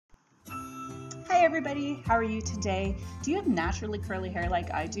Hi everybody, how are you today? Do you have naturally curly hair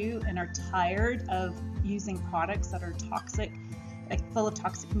like I do and are tired of using products that are toxic, like full of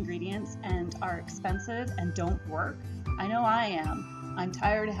toxic ingredients and are expensive and don't work? I know I am. I'm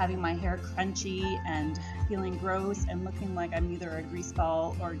tired of having my hair crunchy and feeling gross and looking like I'm either a grease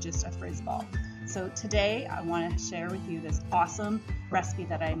ball or just a frizz ball. So today I want to share with you this awesome recipe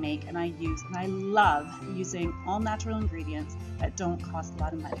that I make and I use, and I love using all natural ingredients that don't cost a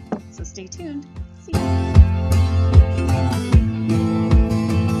lot of money. So stay tuned. See you.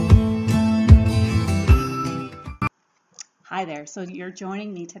 Hi there. So you're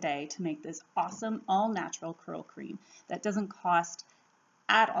joining me today to make this awesome all natural curl cream that doesn't cost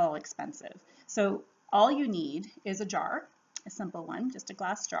at all expensive. So all you need is a jar, a simple one, just a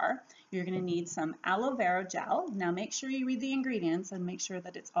glass jar. You're going to need some aloe vera gel. Now make sure you read the ingredients and make sure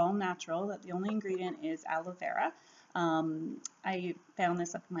that it's all natural, that the only ingredient is aloe vera. I found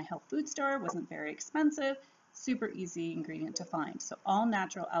this up in my health food store. It wasn't very expensive, super easy ingredient to find. So all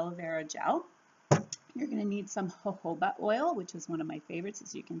natural aloe vera gel. You're going to need some jojoba oil, which is one of my favorites,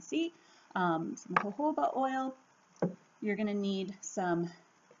 as you can see. Some jojoba oil. You're going to need some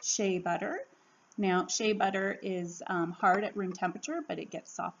shea butter. Now, shea butter is hard at room temperature, but it gets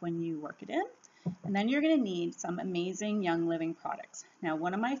soft when you work it in. And then you're going to need some amazing Young Living products. Now,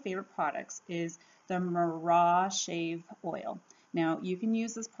 one of my favorite products is the Mara Shave Oil. Now, you can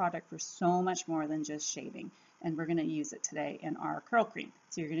use this product for so much more than just shaving, and we're going to use it today in our curl cream.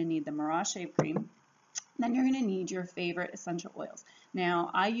 So you're going to need the Mara Shave Cream. Then you're going to need your favorite essential oils. Now,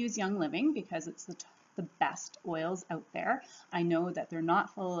 I use Young Living because it's the best oils out there. I know that they're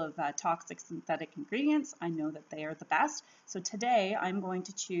not full of toxic synthetic ingredients. I know that they are the best. So today I'm going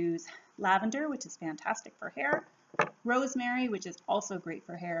to choose lavender, which is fantastic for hair, rosemary, which is also great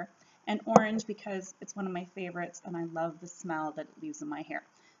for hair, and orange because it's one of my favorites and I love the smell that it leaves in my hair.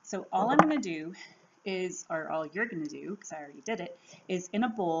 So all I'm going to do is, or all you're going to do, because I already did it, is in a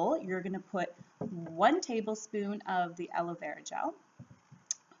bowl you're going to put 1 tablespoon of the aloe vera gel,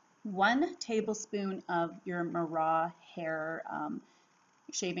 1 tablespoon of your Mara hair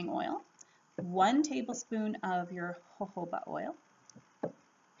shaving oil, 1 tablespoon of your jojoba oil,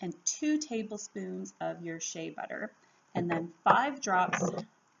 and 2 tablespoons of your shea butter, and then 5 drops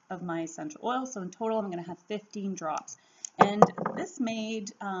of my essential oil. So in total I'm going to have 15 drops. And this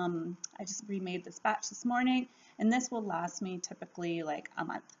made, I just remade this batch this morning, and this will last me typically like a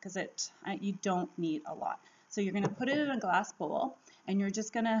month because you don't need a lot. So you're going to put it in a glass bowl, and you're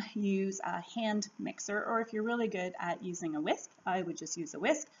just going to use a hand mixer, or if you're really good at using a whisk, I would just use a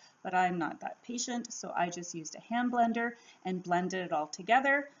whisk, but I'm not that patient, so I just used a hand blender and blended it all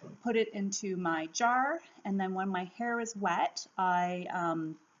together, put it into my jar, and then when my hair is wet, I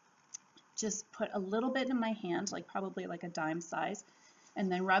just put a little bit in my hand, like probably like a dime size,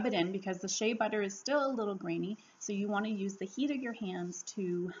 and then rub it in because the shea butter is still a little grainy, so you want to use the heat of your hands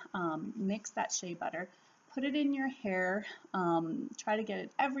to mix that shea butter. Put it in your hair, try to get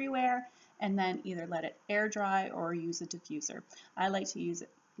it everywhere, and then either let it air dry or use a diffuser. I like to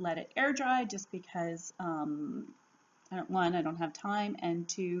let it air dry just because one, I don't have time, and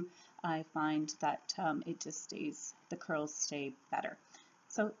 2, I find that it just the curls stay better.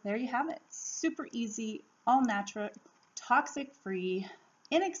 So there you have it. Super easy, all natural, toxic free,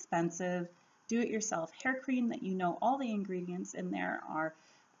 inexpensive, do-it-yourself hair cream that you know all the ingredients in there are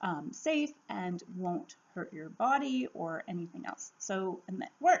safe and won't hurt your body or anything else. So, and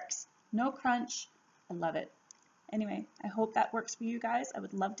that works. No crunch. I love it. Anyway, I hope that works for you guys. I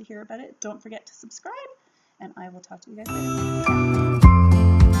would love to hear about it. Don't forget to subscribe, and I will talk to you guys later.